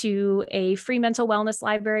link to a free mental wellness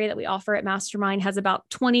library that we offer at Mastermind. Has about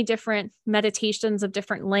 20 different meditations of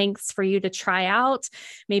different lengths for you to try out,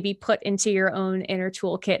 maybe put into your own inner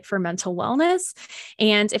toolkit for mental wellness.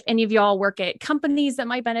 And if any of y'all work at companies that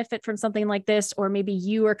might benefit from something like this, or maybe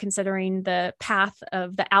you are considering the path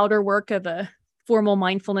of the outer work of a formal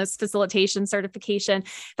mindfulness facilitation certification,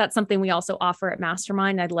 that's something we also offer at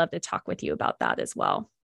Mastermind. I'd love to talk with you about that as well.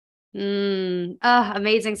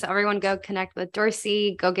 Amazing. So everyone go connect with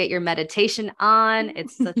Dorsey, go get your meditation on.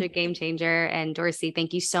 It's such a game changer. And Dorsey,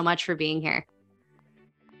 thank you so much for being here.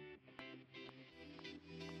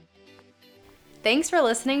 Thanks for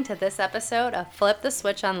listening to this episode of Flip the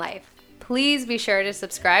Switch on Life. Please be sure to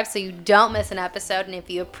subscribe so you don't miss an episode. And if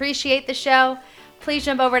you appreciate the show, please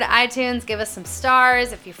jump over to iTunes, give us some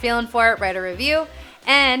stars. If you're feeling for it, write a review.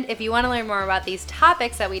 And if you want to learn more about these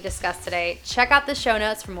topics that we discussed today, check out the show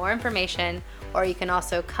notes for more information, or you can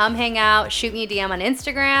also come hang out, shoot me a DM on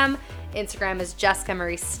Instagram. Instagram is Jessica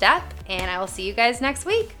Marie Stepp, and I will see you guys next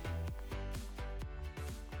week.